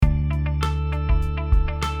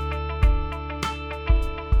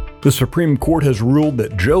The Supreme Court has ruled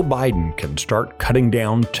that Joe Biden can start cutting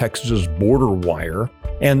down Texas's border wire,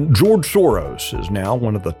 and George Soros is now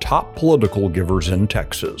one of the top political givers in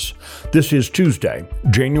Texas. This is Tuesday,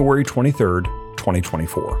 January 23rd,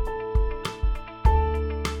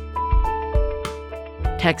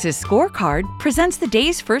 2024. Texas Scorecard presents the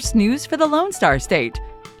day's first news for the Lone Star State,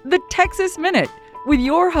 the Texas Minute, with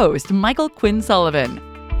your host, Michael Quinn Sullivan.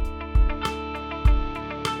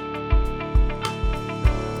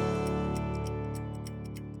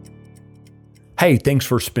 Hey, thanks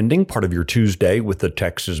for spending part of your Tuesday with the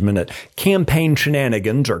Texas Minute. Campaign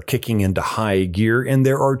shenanigans are kicking into high gear, and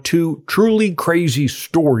there are two truly crazy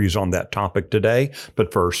stories on that topic today.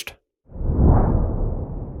 But first,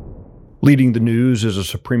 leading the news is a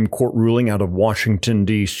Supreme Court ruling out of Washington,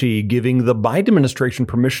 D.C., giving the Biden administration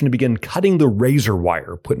permission to begin cutting the razor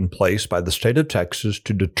wire put in place by the state of Texas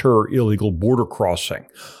to deter illegal border crossing.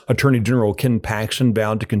 Attorney General Ken Paxton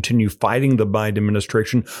vowed to continue fighting the Biden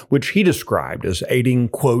administration, which he described as aiding,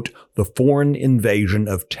 quote, the foreign invasion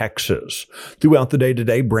of Texas. Throughout the day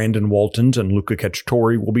today, Brandon Waltons and Luca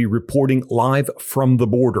Cacciatore will be reporting live from the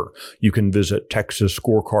border. You can visit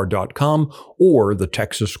TexasScorecard.com or the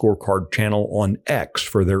Texas Scorecard channel on X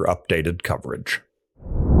for their updated coverage.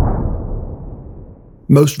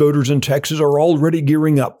 Most voters in Texas are already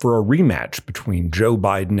gearing up for a rematch between Joe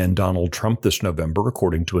Biden and Donald Trump this November,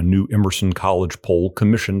 according to a new Emerson College poll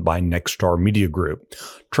commissioned by Nexstar Media Group.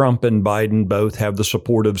 Trump and Biden both have the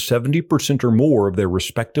support of 70% or more of their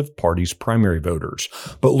respective parties' primary voters.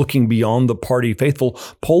 But looking beyond the party faithful,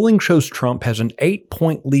 polling shows Trump has an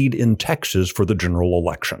 8-point lead in Texas for the general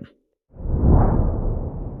election.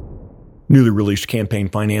 Newly released campaign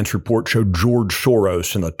finance report showed George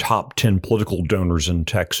Soros in the top 10 political donors in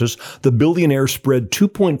Texas. The billionaire spread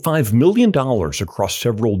 $2.5 million across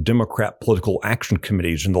several Democrat political action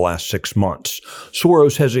committees in the last 6 months.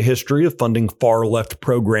 Soros has a history of funding far-left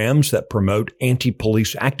programs that promote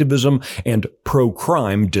anti-police activism and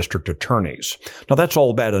pro-crime district attorneys. Now, that's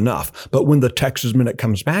all bad enough, but when the Texas Minute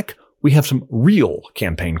comes back, we have some real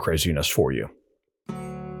campaign craziness for you.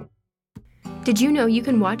 Did you know you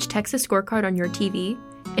can watch Texas Scorecard on your TV?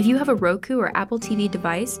 If you have a Roku or Apple TV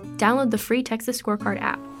device, download the free Texas Scorecard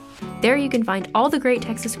app. There you can find all the great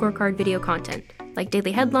Texas Scorecard video content, like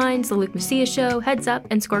daily headlines, The Luke Macias Show, Heads Up,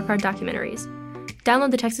 and Scorecard documentaries.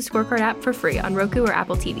 Download the Texas Scorecard app for free on Roku or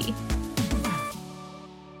Apple TV.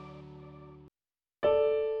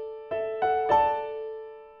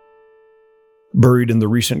 Buried in the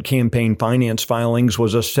recent campaign finance filings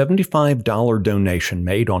was a $75 donation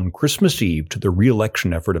made on Christmas Eve to the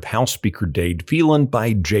re-election effort of House Speaker Dade Phelan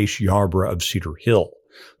by Jace Yarborough of Cedar Hill.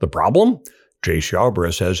 The problem? Jace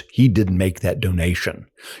Yarborough says he didn't make that donation.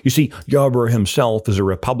 You see, Yarborough himself is a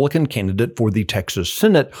Republican candidate for the Texas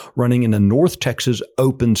Senate, running in a North Texas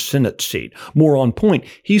open Senate seat. More on point,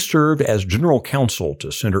 he served as general counsel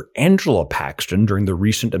to Senator Angela Paxton during the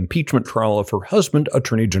recent impeachment trial of her husband,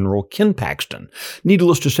 Attorney General Ken Paxton.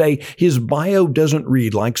 Needless to say, his bio doesn't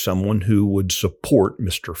read like someone who would support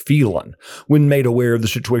Mr. Phelan. When made aware of the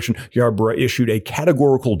situation, Yarborough issued a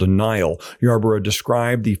categorical denial. Yarborough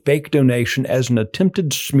described the fake donation as an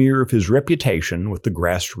attempted smear of his reputation with the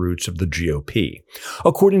grassroots of the GOP.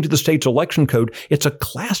 According to the state's election code, it's a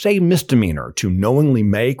Class A misdemeanor to knowingly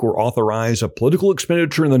make or authorize a political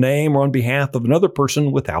expenditure in the name or on behalf of another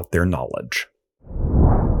person without their knowledge.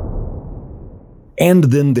 And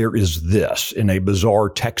then there is this. In a bizarre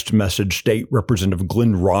text message, State Representative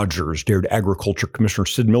Glenn Rogers dared Agriculture Commissioner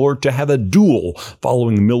Sid Miller to have a duel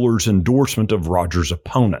following Miller's endorsement of Rogers'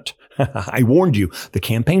 opponent. I warned you, the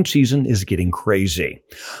campaign season is getting crazy.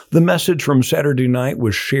 The message from Saturday night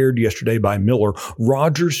was shared yesterday by Miller.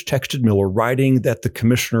 Rogers texted Miller, writing that the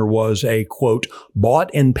commissioner was a, quote, bought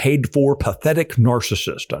and paid for pathetic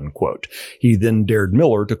narcissist, unquote. He then dared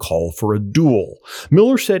Miller to call for a duel.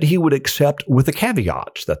 Miller said he would accept with a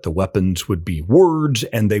caveat that the weapons would be words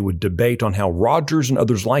and they would debate on how Rogers and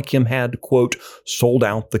others like him had, quote, sold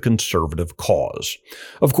out the conservative cause.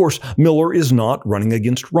 Of course, Miller is not running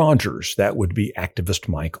against Rogers. That would be activist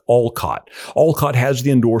Mike Alcott. Alcott has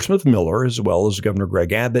the endorsement of Miller, as well as Governor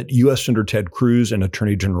Greg Abbott, U.S. Senator Ted Cruz, and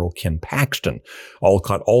Attorney General Ken Paxton.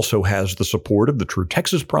 Alcott also has the support of the True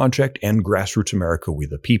Texas Project and Grassroots America We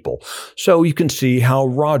the People. So you can see how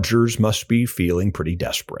Rogers must be feeling pretty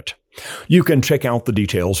desperate. You can check out the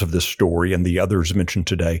details of this story and the others mentioned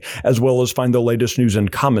today, as well as find the latest news and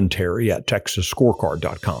commentary at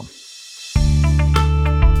TexasScorecard.com.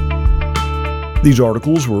 These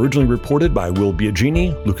articles were originally reported by Will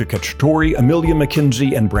Biagini, Luca Cacciatore, Amelia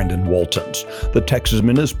McKenzie, and Brandon Waltons. The Texas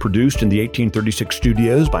Minute is produced in the 1836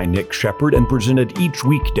 studios by Nick Shepard and presented each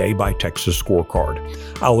weekday by Texas Scorecard.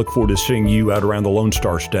 I'll look forward to seeing you out around the Lone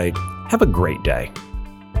Star State. Have a great day.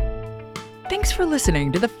 Thanks for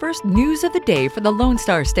listening to the first news of the day for the Lone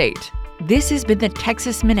Star State. This has been the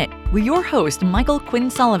Texas Minute with your host, Michael Quinn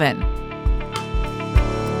Sullivan.